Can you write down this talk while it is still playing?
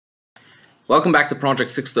Welcome back to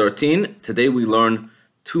Project 613. Today we learn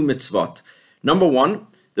two mitzvot. Number one,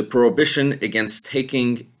 the prohibition against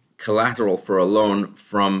taking collateral for a loan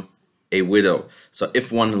from a widow. So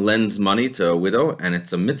if one lends money to a widow, and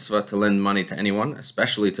it's a mitzvah to lend money to anyone,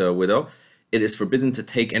 especially to a widow, it is forbidden to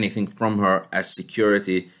take anything from her as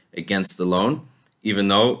security against the loan, even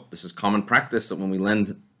though this is common practice that when we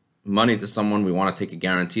lend money to someone, we want to take a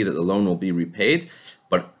guarantee that the loan will be repaid.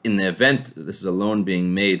 But in the event that this is a loan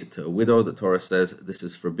being made to a widow, the Torah says this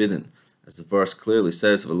is forbidden. As the verse clearly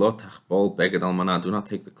says, "V'lo tachbol beged almana," do not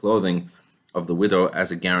take the clothing of the widow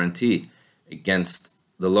as a guarantee against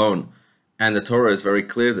the loan. And the Torah is very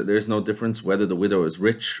clear that there is no difference whether the widow is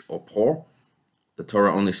rich or poor. The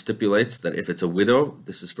Torah only stipulates that if it's a widow,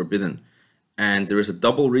 this is forbidden. And there is a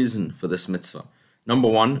double reason for this mitzvah. Number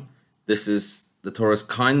one, this is the Torah's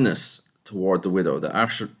kindness toward the widow, that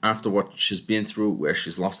after what she's been through, where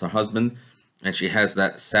she's lost her husband, and she has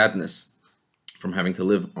that sadness from having to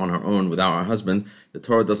live on her own without her husband, the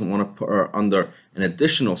Torah doesn't want to put her under an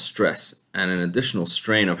additional stress and an additional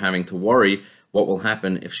strain of having to worry what will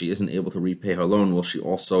happen if she isn't able to repay her loan. Will she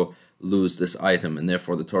also lose this item? And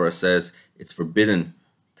therefore the Torah says it's forbidden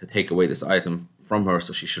to take away this item from her,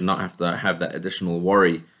 so she should not have to have that additional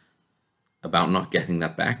worry about not getting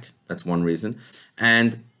that back. That's one reason.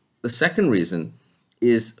 And the second reason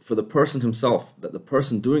is for the person himself, that the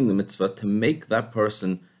person doing the mitzvah, to make that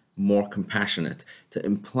person more compassionate, to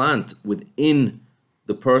implant within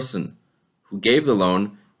the person who gave the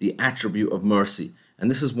loan the attribute of mercy. And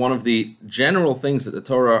this is one of the general things that the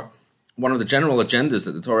Torah, one of the general agendas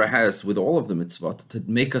that the Torah has with all of the mitzvot, to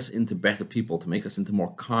make us into better people, to make us into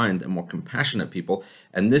more kind and more compassionate people.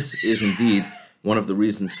 And this is indeed one of the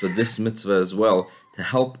reasons for this mitzvah as well, to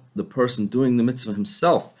help the person doing the mitzvah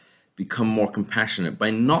himself become more compassionate. By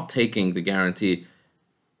not taking the guarantee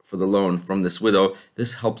for the loan from this widow,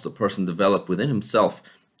 this helps the person develop within himself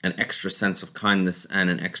an extra sense of kindness and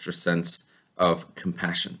an extra sense of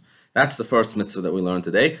compassion. That's the first mitzvah that we learned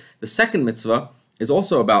today. The second mitzvah is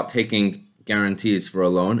also about taking guarantees for a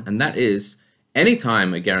loan, and that is,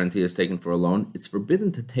 anytime a guarantee is taken for a loan, it's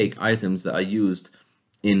forbidden to take items that are used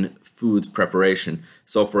in food preparation.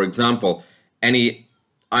 So for example, any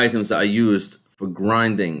items that are used for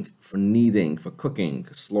grinding, for kneading, for cooking,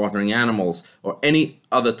 slaughtering animals, or any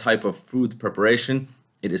other type of food preparation,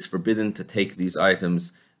 it is forbidden to take these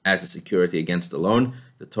items as a security against a loan.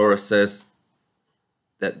 The Torah says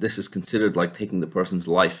that this is considered like taking the person's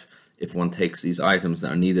life if one takes these items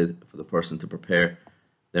that are needed for the person to prepare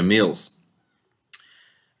their meals.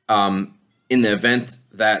 In the event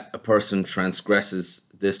that a person transgresses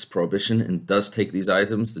this prohibition and does take these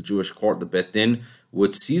items, the Jewish court, the Bet Din,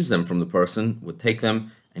 would seize them from the person, would take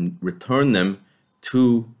them and return them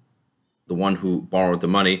to the one who borrowed the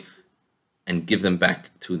money and give them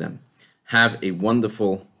back to them. Have a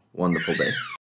wonderful, wonderful day.